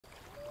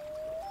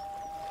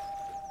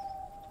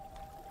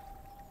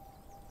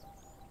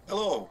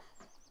Hello,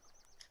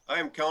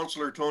 I'm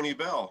Councillor Tony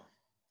Bell,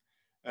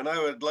 and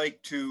I would like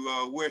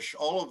to wish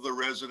all of the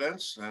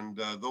residents and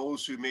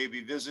those who may be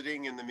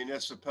visiting in the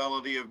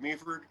municipality of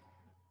Meaford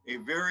a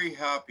very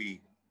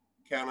happy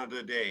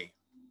Canada Day.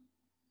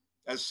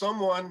 As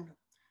someone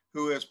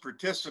who has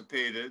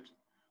participated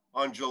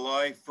on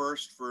July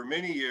 1st for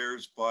many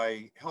years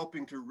by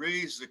helping to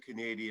raise the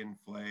Canadian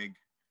flag,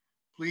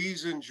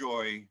 please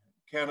enjoy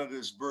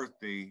Canada's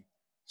birthday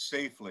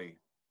safely.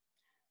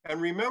 And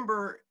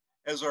remember,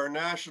 as our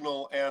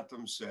national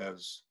anthem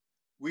says,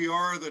 we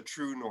are the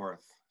true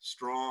north,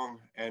 strong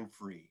and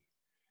free.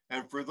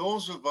 And for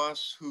those of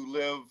us who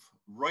live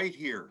right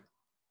here,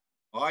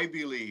 I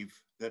believe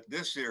that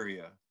this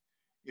area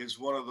is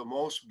one of the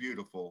most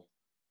beautiful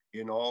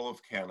in all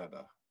of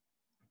Canada.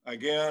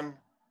 Again,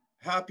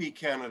 happy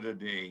Canada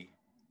Day,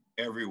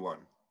 everyone.